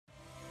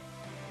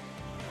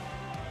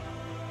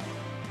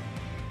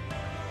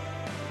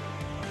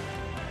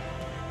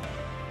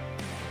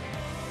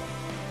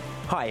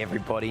Hi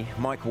everybody,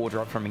 Mike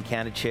Wardrop from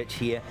Encounter Church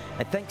here,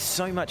 and thanks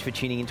so much for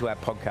tuning into our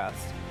podcast.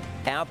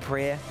 Our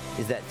prayer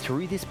is that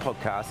through this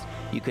podcast,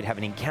 you could have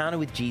an encounter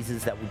with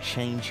Jesus that will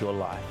change your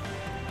life.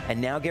 And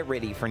now get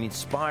ready for an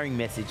inspiring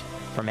message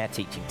from our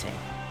teaching team.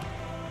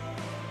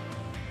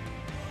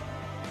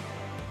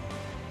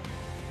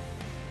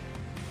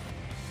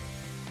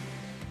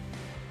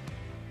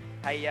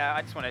 Hey,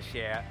 I just want to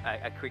share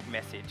a quick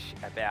message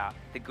about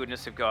the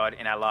goodness of God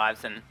in our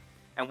lives and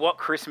what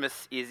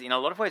Christmas is in a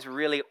lot of ways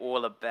really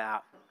all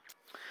about.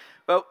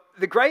 Well,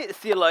 the great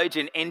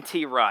theologian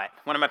N.T. Wright,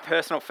 one of my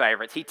personal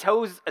favorites, he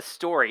tells a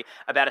story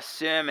about a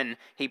sermon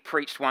he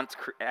preached once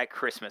at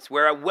Christmas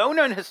where a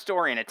well-known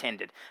historian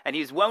attended, and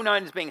he was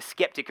well-known as being a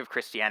skeptic of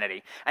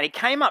Christianity. And he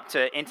came up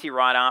to N.T.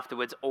 Wright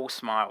afterwards, all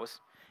smiles.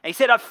 And he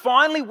said, "I've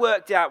finally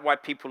worked out why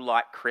people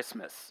like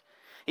Christmas."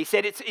 He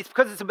said, it's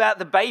because it's about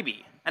the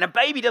baby, and a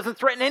baby doesn't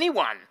threaten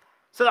anyone.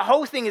 So the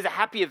whole thing is a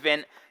happy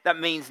event that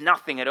means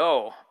nothing at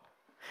all.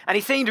 And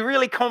he seemed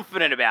really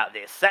confident about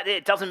this, that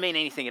it doesn't mean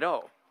anything at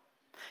all.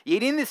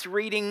 Yet in this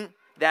reading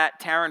that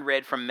Taryn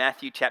read from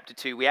Matthew chapter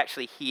 2, we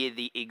actually hear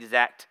the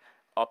exact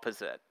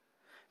opposite.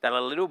 That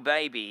a little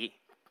baby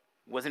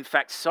was in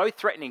fact so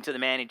threatening to the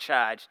man in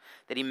charge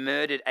that he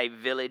murdered a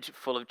village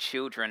full of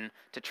children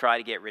to try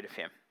to get rid of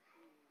him.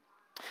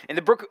 In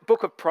the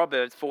book of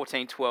Proverbs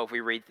 14:12, we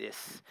read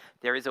this: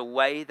 "There is a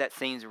way that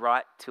seems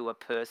right to a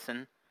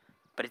person,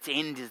 but its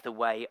end is the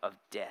way of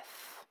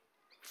death."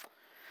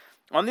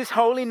 On this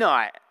holy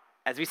night,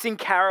 as we sing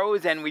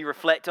carols and we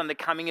reflect on the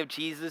coming of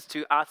Jesus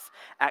to us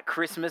at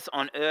Christmas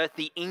on earth,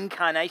 the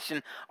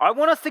incarnation, I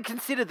want us to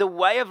consider the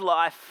way of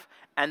life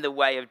and the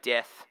way of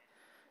death,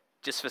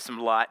 just for some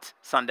light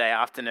Sunday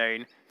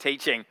afternoon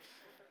teaching.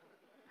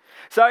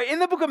 So in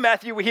the book of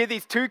Matthew, we hear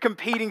these two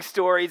competing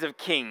stories of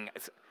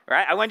kings.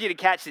 Right? I want you to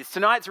catch this.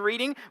 Tonight's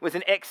reading was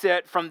an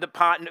excerpt from the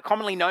part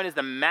commonly known as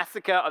the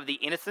Massacre of the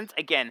Innocents.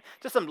 Again,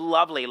 just some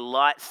lovely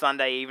light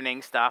Sunday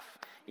evening stuff.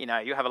 You know,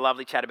 you'll have a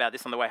lovely chat about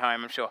this on the way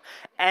home, I'm sure.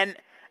 And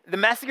the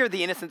Massacre of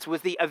the Innocents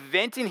was the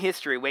event in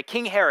history where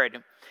King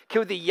Herod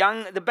killed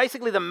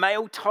basically the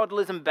male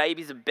toddlers and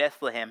babies of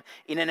Bethlehem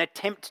in an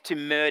attempt to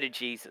murder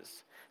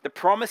Jesus, the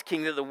promised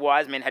king that the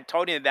wise men had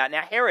told him about.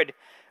 Now, Herod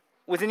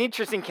was an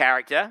interesting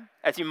character,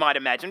 as you might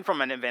imagine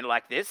from an event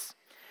like this.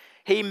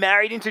 He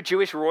married into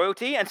Jewish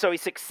royalty, and so he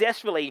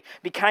successfully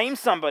became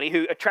somebody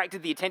who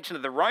attracted the attention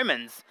of the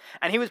Romans.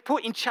 And he was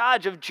put in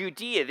charge of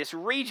Judea, this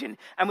region,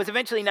 and was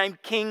eventually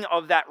named king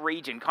of that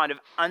region, kind of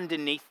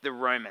underneath the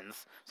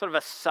Romans, sort of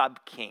a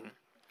sub-king.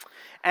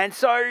 And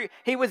so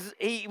he was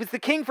the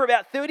king for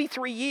about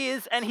 33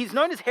 years, and he's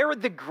known as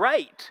Herod the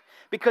Great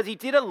because he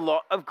did a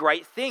lot of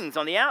great things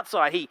on the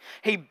outside.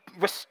 He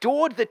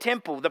restored the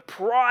temple, the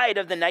pride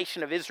of the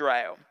nation of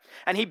Israel.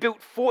 And he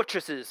built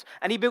fortresses,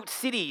 and he built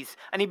cities,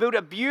 and he built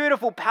a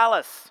beautiful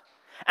palace.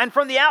 And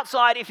from the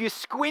outside, if you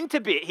squint a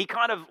bit, he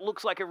kind of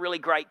looks like a really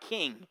great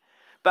king.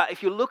 But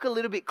if you look a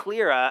little bit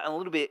clearer and a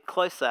little bit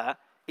closer,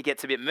 it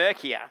gets a bit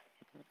murkier.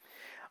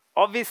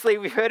 Obviously,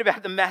 we've heard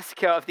about the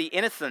massacre of the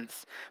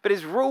innocents, but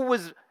his rule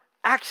was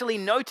actually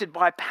noted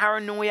by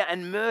paranoia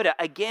and murder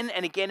again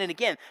and again and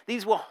again.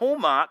 These were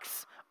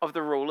hallmarks of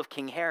the rule of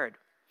King Herod.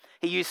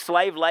 He used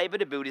slave labor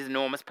to build his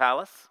enormous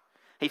palace.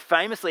 He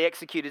famously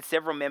executed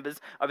several members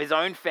of his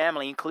own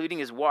family, including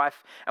his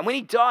wife. And when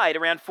he died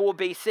around 4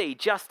 BC,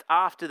 just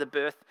after the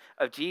birth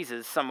of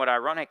Jesus, somewhat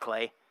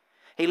ironically,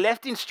 he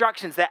left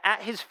instructions that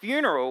at his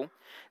funeral,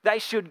 they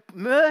should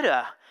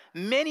murder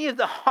many of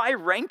the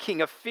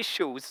high-ranking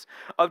officials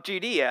of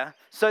Judea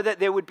so that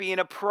there would be an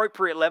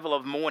appropriate level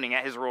of mourning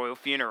at his royal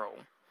funeral.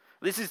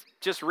 This is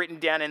just written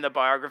down in the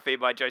biography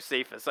by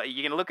Josephus, so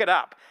you can look it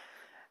up.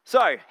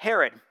 So,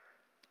 Herod,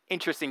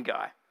 interesting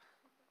guy.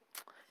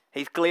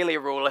 He's clearly a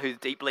ruler who's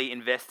deeply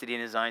invested in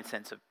his own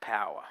sense of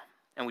power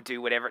and would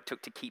do whatever it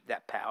took to keep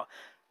that power.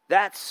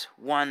 That's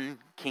one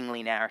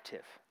kingly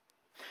narrative.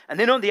 And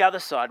then on the other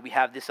side, we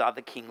have this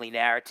other kingly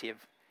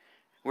narrative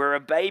where a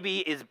baby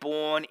is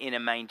born in a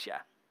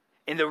manger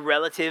in the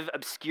relative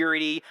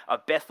obscurity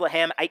of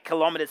Bethlehem, 8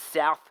 kilometers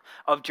south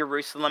of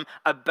Jerusalem.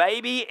 A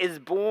baby is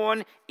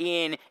born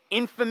in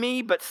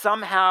infamy, but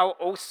somehow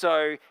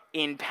also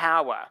in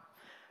power.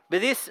 But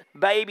this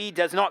baby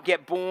does not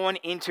get born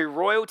into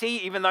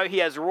royalty, even though he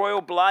has royal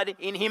blood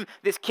in him.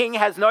 This king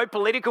has no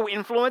political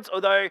influence,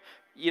 although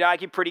you'd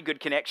argue pretty good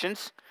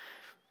connections.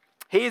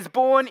 He is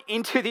born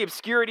into the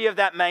obscurity of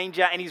that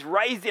manger, and he's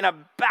raised in a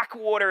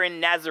backwater in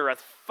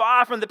Nazareth,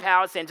 far from the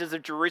power centers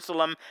of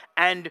Jerusalem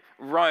and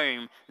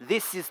Rome.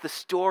 This is the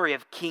story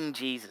of King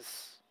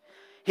Jesus.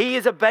 He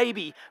is a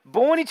baby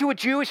born into a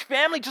Jewish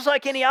family just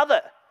like any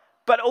other,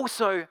 but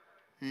also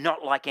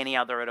not like any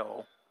other at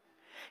all.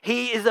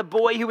 He is a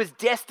boy who was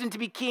destined to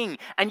be king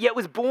and yet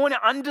was born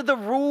under the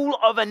rule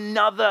of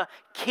another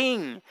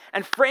king.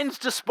 And friends,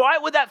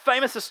 despite what that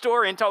famous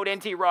historian told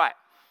N.T. Wright,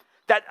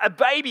 that a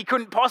baby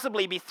couldn't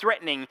possibly be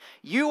threatening,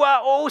 you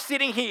are all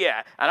sitting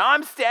here and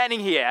I'm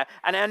standing here,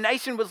 and our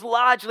nation was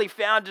largely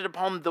founded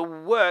upon the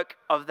work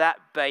of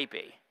that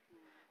baby.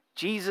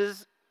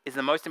 Jesus is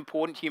the most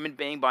important human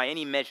being by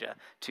any measure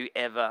to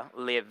ever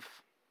live.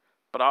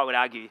 But I would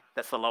argue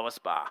that's the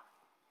lowest bar.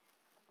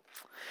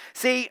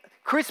 See,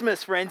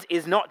 Christmas, friends,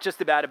 is not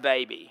just about a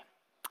baby.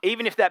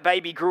 Even if that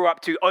baby grew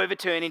up to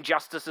overturn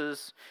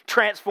injustices,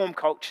 transform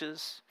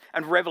cultures,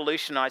 and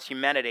revolutionize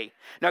humanity.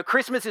 No,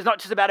 Christmas is not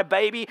just about a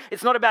baby.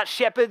 It's not about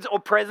shepherds or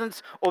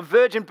presents or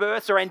virgin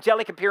births or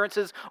angelic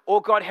appearances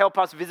or, God help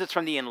us, visits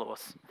from the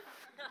in-laws.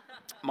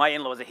 My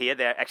in-laws are here.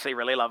 They're actually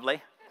really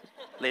lovely.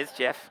 Liz,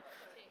 Jeff.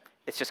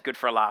 It's just good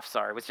for a laugh,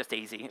 sorry. It was just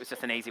easy. It was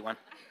just an easy one.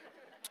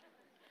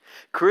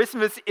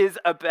 Christmas is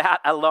about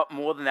a lot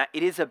more than that.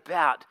 It is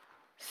about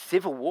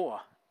civil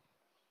war.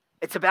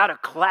 It's about a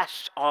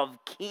clash of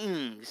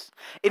kings.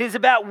 It is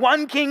about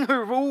one king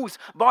who rules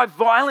by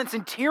violence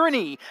and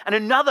tyranny and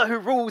another who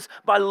rules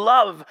by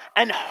love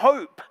and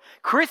hope.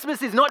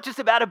 Christmas is not just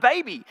about a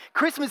baby.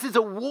 Christmas is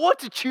a war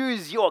to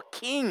choose your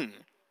king.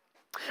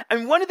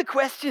 And one of the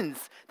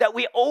questions that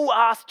we all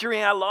ask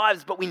during our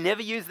lives, but we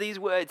never use these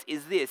words,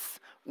 is this: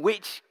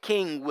 which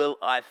king will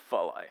I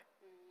follow?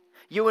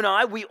 You and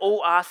I, we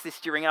all ask this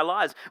during our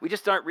lives. We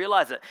just don't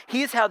realize it.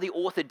 Here's how the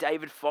author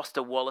David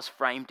Foster Wallace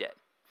framed it.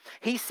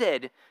 He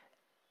said,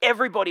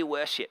 everybody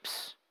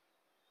worships.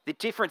 The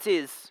difference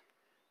is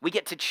we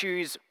get to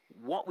choose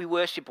what we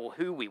worship or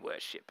who we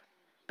worship.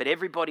 But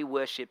everybody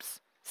worships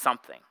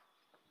something.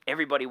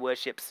 Everybody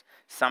worships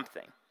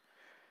something.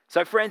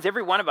 So friends,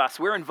 every one of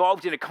us, we're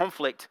involved in a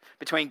conflict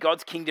between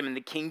God's kingdom and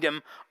the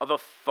kingdom of a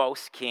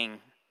false king.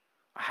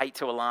 I hate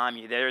to alarm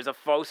you. There is a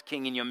false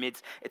king in your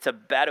midst. It's a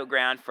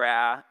battleground for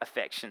our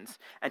affections.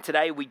 And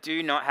today we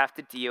do not have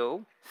to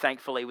deal,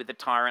 thankfully, with a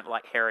tyrant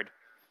like Herod.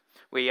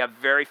 We are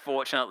very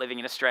fortunate living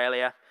in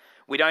Australia.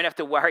 We don't have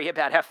to worry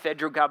about our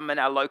federal government,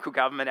 our local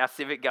government, our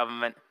civic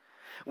government.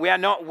 We are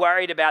not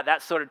worried about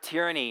that sort of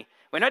tyranny.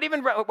 We're not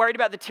even worried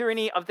about the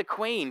tyranny of the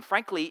Queen.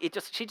 Frankly,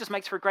 she just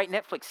makes for a great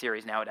Netflix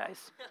series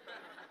nowadays.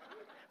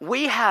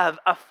 We have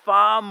a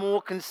far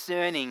more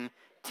concerning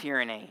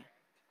tyranny.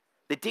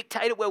 The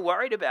dictator we're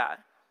worried about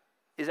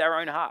is our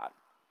own heart.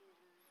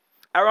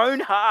 Our own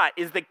heart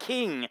is the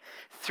king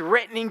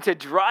threatening to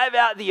drive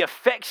out the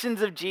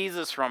affections of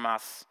Jesus from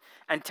us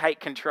and take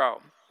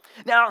control.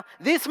 Now,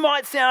 this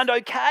might sound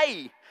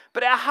okay,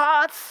 but our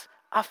hearts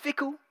are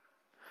fickle.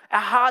 Our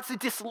hearts are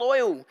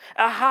disloyal.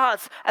 Our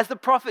hearts, as the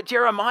prophet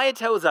Jeremiah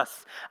tells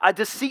us, are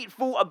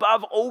deceitful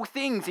above all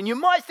things. And you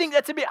might think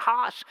that's a bit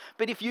harsh,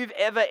 but if you've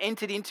ever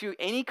entered into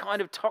any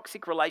kind of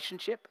toxic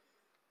relationship,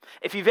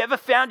 if you've ever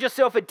found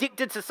yourself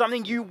addicted to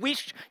something you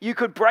wished you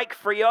could break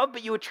free of,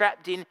 but you were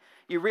trapped in,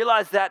 you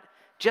realize that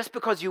just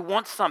because you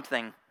want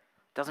something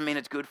doesn't mean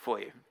it's good for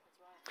you.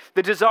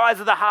 The desires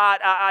of the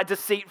heart are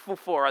deceitful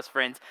for us,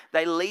 friends.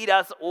 They lead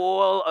us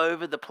all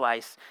over the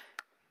place.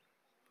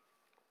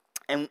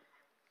 And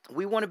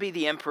we want to be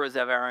the emperors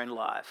of our own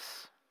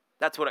lives.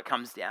 That's what it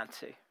comes down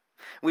to.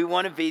 We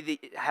want to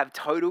have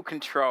total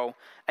control.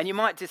 And you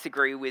might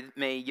disagree with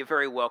me. You're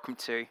very welcome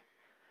to.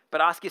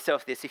 But ask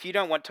yourself this: if you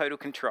don't want total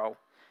control,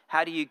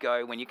 how do you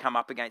go when you come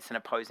up against an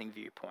opposing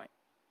viewpoint?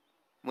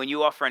 When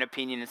you offer an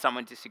opinion and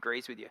someone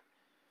disagrees with you,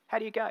 how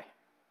do you go?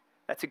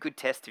 That's a good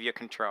test of your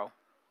control.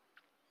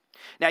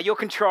 Now, your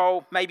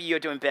control, maybe you're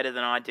doing better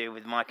than I do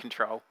with my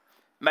control.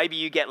 Maybe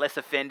you get less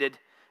offended.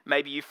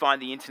 Maybe you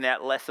find the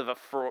internet less of a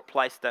fraught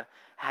place to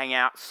hang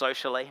out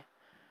socially.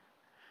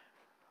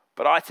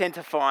 But I tend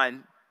to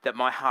find that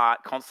my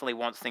heart constantly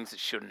wants things it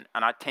shouldn't.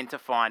 And I tend to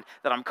find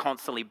that I'm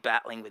constantly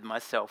battling with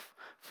myself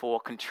for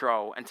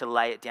control and to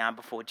lay it down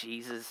before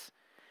Jesus.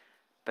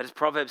 But as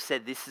Proverbs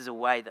said, this is a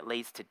way that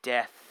leads to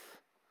death.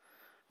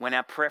 When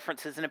our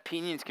preferences and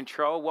opinions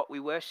control what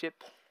we worship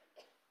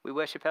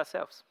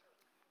ourselves.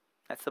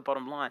 That's the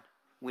bottom line.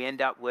 We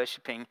end up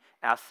worshipping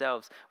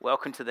ourselves.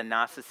 Welcome to the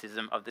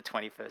narcissism of the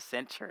 21st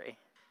century.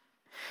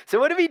 So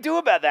what do we do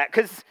about that?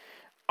 Because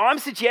I'm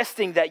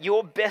suggesting that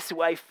your best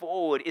way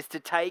forward is to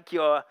take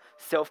your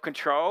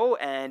self-control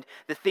and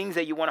the things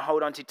that you want to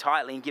hold on to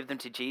tightly and give them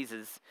to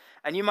Jesus.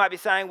 And you might be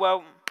saying,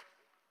 well,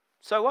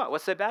 so what?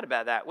 What's so bad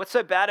about that? What's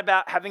so bad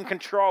about having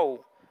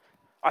control?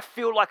 I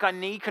feel like I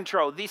need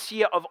control. This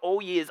year of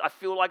all years, I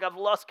feel like I've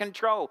lost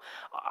control.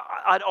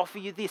 I'd offer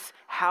you this.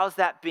 How's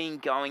that been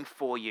going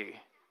for you?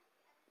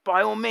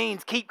 By all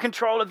means, keep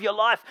control of your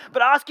life.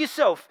 But ask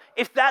yourself,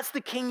 if that's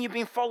the king you've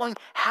been following,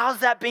 how's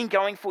that been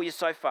going for you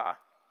so far?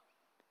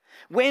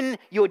 When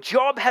your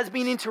job has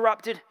been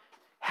interrupted,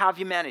 how have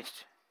you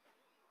managed?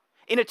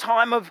 In a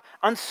time of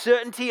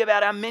uncertainty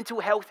about our mental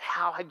health,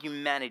 how have you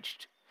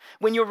managed?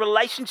 When your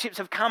relationships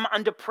have come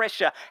under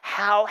pressure,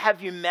 how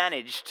have you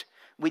managed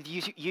with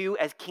you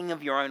as king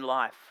of your own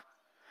life?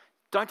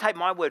 Don't take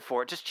my word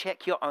for it. Just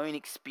check your own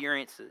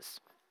experiences.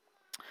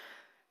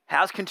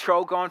 How's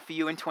control gone for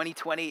you in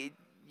 2020?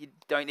 You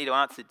don't need to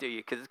answer, do you?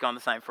 Because it's gone the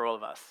same for all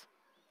of us.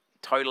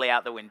 Totally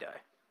out the window.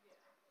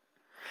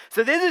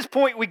 So there's this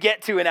point we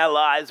get to in our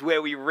lives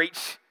where we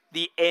reach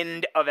the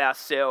end of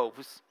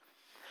ourselves.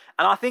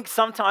 And I think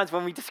sometimes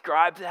when we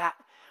describe that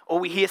or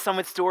we hear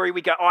someone's story,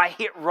 we go, oh, I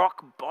hit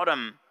rock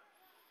bottom.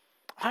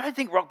 I don't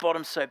think rock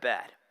bottom's so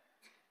bad.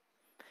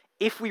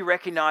 if we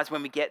recognize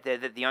when we get there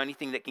that the only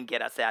thing that can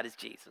get us out is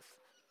Jesus.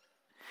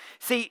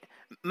 See,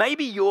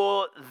 maybe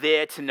you're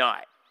there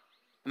tonight.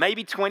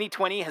 Maybe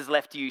 2020 has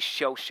left you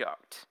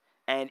shell-shocked.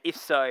 And if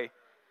so,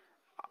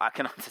 I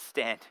can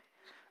understand.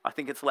 I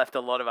think it's left a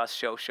lot of us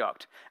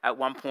shell-shocked at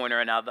one point or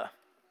another.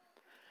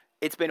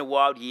 It's been a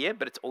wild year,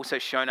 but it's also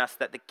shown us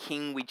that the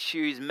King we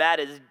choose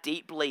matters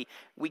deeply.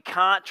 We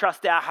can't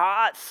trust our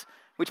hearts,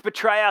 which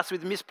betray us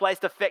with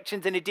misplaced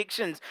affections and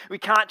addictions. We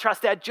can't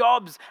trust our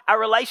jobs, our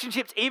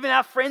relationships, even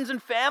our friends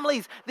and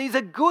families. These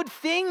are good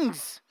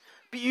things,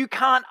 but you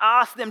can't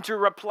ask them to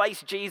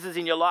replace Jesus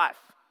in your life.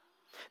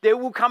 There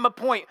will come a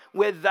point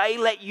where they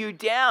let you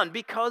down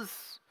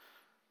because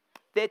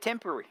they're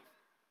temporary.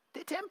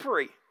 They're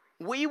temporary.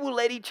 We will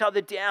let each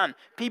other down.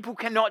 People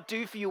cannot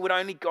do for you what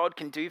only God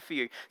can do for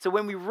you. So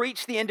when we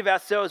reach the end of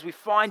ourselves, we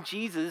find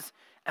Jesus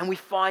and we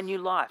find new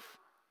life.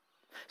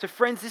 So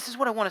friends, this is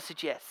what I want to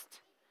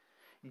suggest.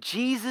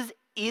 Jesus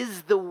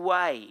is the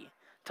way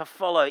to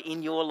follow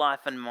in your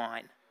life and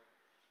mine.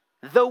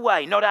 The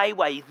way, not a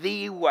way,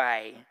 the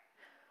way.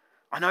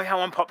 I know how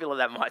unpopular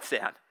that might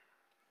sound.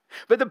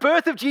 But the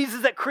birth of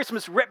Jesus at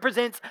Christmas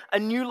represents a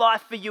new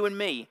life for you and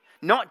me.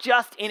 Not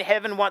just in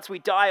heaven once we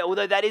die,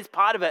 although that is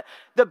part of it.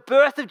 The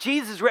birth of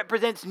Jesus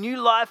represents new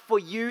life for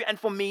you and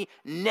for me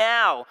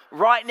now,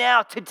 right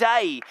now,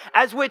 today.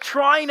 As we're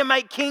trying to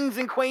make kings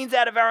and queens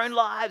out of our own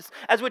lives,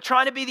 as we're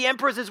trying to be the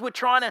emperors, as we're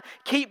trying to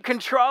keep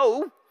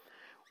control,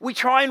 we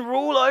try and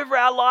rule over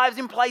our lives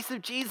in place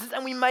of Jesus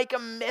and we make a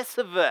mess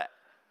of it.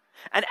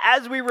 And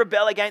as we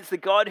rebel against the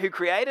God who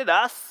created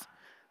us,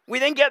 we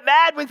then get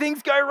mad when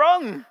things go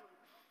wrong.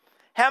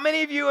 How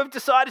many of you have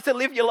decided to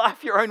live your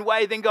life your own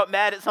way, then got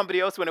mad at somebody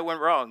else when it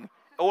went wrong?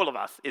 All of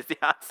us is the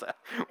answer.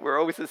 We're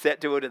always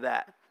susceptible to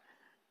that.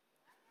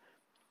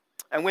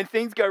 And when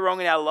things go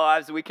wrong in our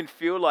lives, we can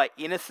feel like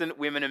innocent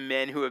women and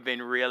men who have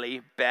been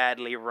really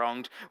badly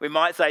wronged. We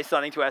might say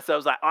something to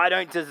ourselves like, I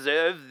don't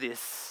deserve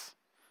this.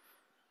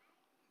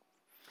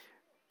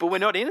 But we're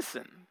not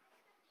innocent.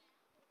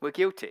 We're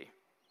guilty.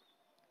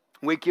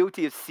 We're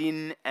guilty of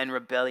sin and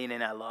rebellion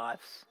in our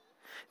lives.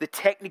 The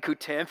technical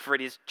term for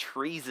it is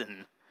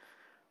treason.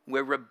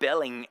 We're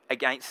rebelling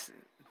against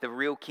the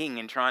real king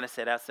and trying to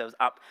set ourselves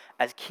up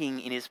as king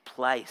in his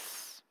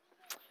place.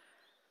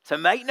 So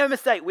make no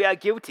mistake, we are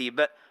guilty,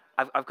 but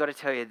I've got to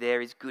tell you,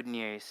 there is good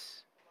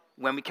news.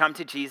 When we come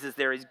to Jesus,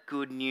 there is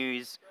good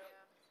news.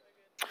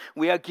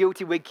 We are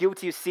guilty. We're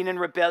guilty of sin and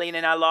rebellion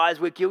in our lives.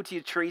 We're guilty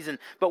of treason.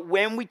 But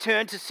when we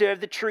turn to serve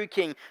the true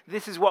king,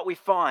 this is what we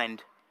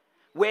find.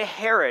 Where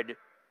Herod,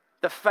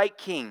 the fake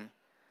king,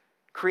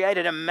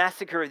 created a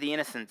massacre of the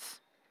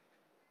innocents,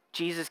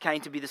 Jesus came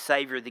to be the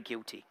savior of the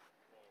guilty.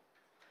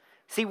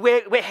 See,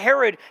 where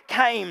Herod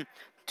came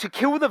to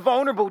kill the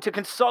vulnerable, to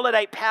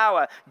consolidate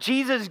power,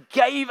 Jesus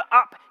gave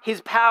up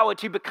his power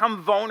to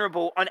become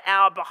vulnerable on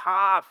our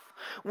behalf.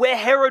 Where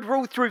Herod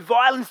ruled through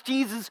violence,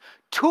 Jesus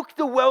took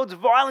the world's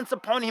violence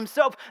upon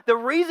himself. The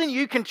reason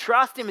you can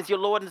trust him as your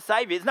Lord and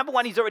Savior is, number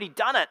one, he's already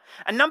done it.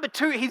 And number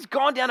two, he's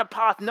gone down a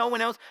path no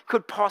one else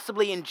could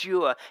possibly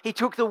endure. He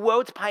took the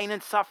world's pain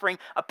and suffering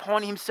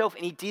upon himself,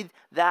 and he did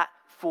that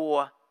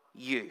for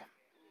you.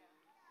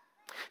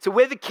 So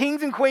where the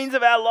kings and queens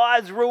of our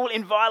lives rule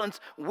in violence,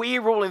 we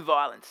rule in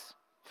violence.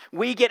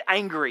 We get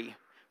angry.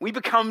 We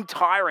become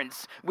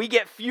tyrants. We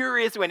get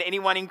furious when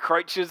anyone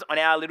encroaches on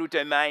our little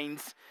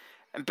domains.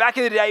 And back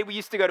in the day, we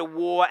used to go to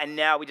war, and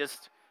now we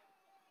just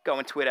go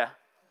on Twitter.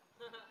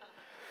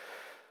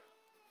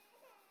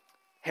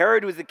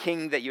 Herod was the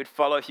king that you'd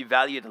follow if you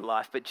valued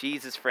life, but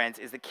Jesus, friends,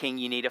 is the king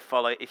you need to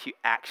follow if you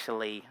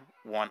actually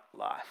want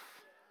life.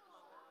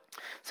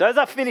 So as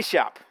I finish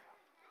up,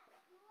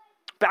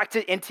 back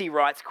to N.T.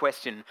 Wright's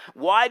question,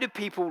 why do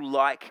people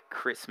like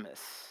Christmas?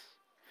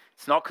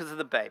 It's not because of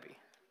the baby.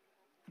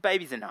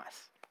 Babies are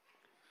nice.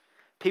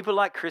 People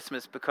like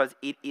Christmas because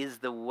it is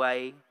the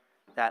way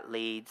that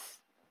leads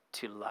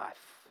to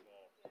life.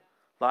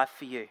 Life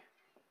for you.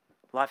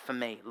 Life for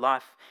me.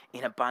 Life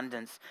in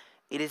abundance.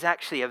 It is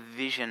actually a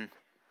vision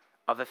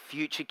of a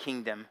future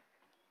kingdom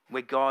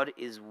where God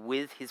is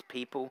with his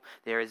people.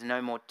 There is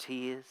no more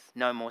tears,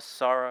 no more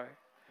sorrow.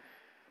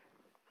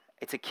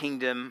 It's a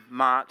kingdom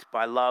marked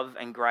by love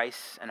and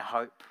grace and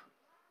hope.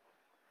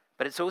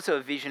 But it's also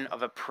a vision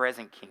of a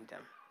present kingdom.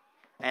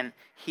 And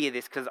hear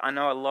this, because I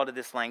know a lot of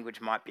this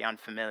language might be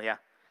unfamiliar.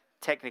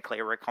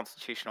 Technically, we're a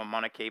constitutional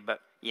monarchy, but,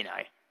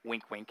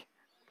 wink, wink.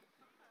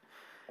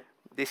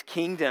 This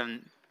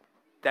kingdom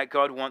that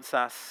God wants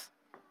us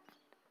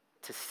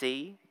to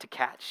see, to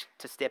catch,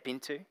 to step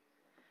into,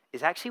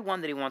 is actually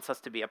one that he wants us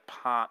to be a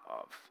part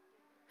of.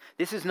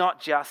 This is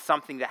not just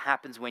something that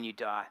happens when you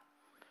die.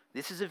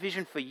 This is a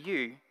vision for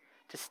you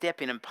to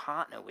step in and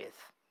partner with.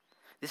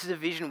 This is a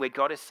vision where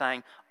God is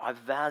saying, I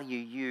value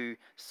you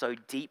so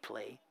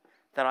deeply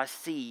that I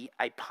see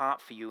a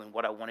part for you in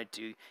what I want to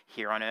do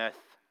here on earth.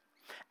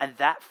 And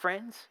that,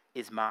 friends,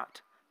 is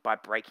marked by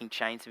breaking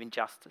chains of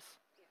injustice.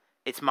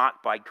 It's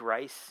marked by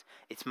grace.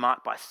 It's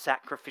marked by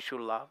sacrificial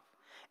love.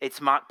 It's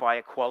marked by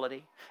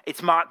equality.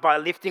 It's marked by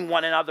lifting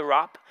one another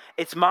up.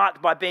 It's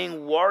marked by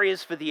being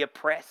warriors for the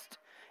oppressed.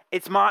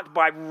 It's marked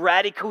by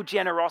radical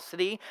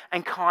generosity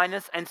and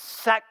kindness and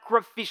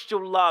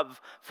sacrificial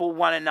love for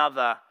one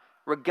another,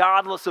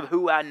 regardless of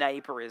who our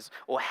neighbor is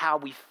or how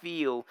we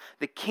feel.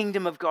 The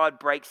kingdom of God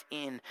breaks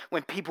in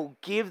when people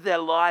give their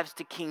lives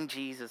to King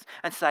Jesus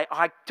and say,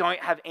 I don't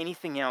have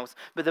anything else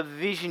but the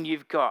vision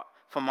you've got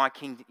for my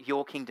kingdom,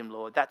 your kingdom,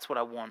 Lord. That's what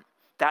I want.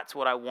 That's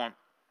what I want.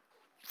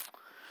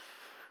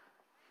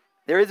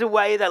 There is a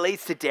way that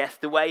leads to death,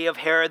 the way of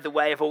Herod, the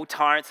way of all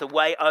tyrants, the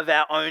way of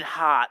our own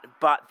heart,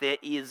 but there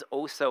is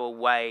also a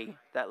way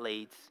that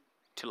leads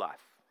to life.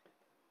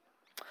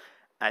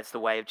 And it's the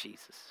way of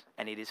Jesus,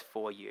 and it is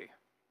for you.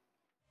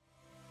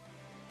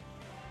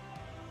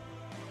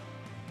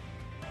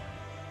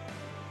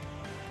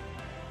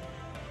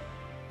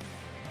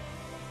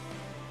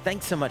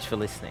 Thanks so much for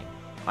listening.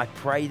 I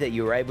pray that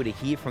you were able to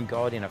hear from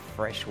God in a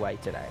fresh way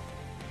today.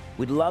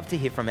 We'd love to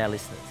hear from our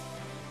listeners.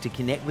 To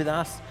connect with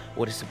us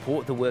or to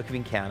support the work of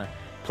Encounter,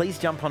 please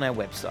jump on our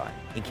website,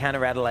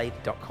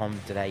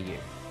 encounteradelaide.com.au.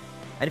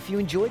 And if you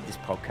enjoyed this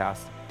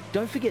podcast,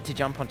 don't forget to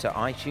jump onto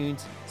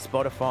iTunes,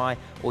 Spotify,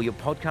 or your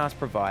podcast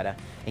provider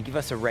and give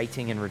us a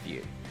rating and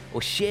review.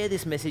 Or share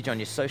this message on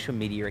your social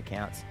media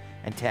accounts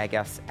and tag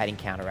us at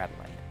Encounter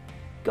Adelaide.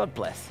 God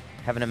bless.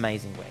 Have an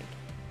amazing week.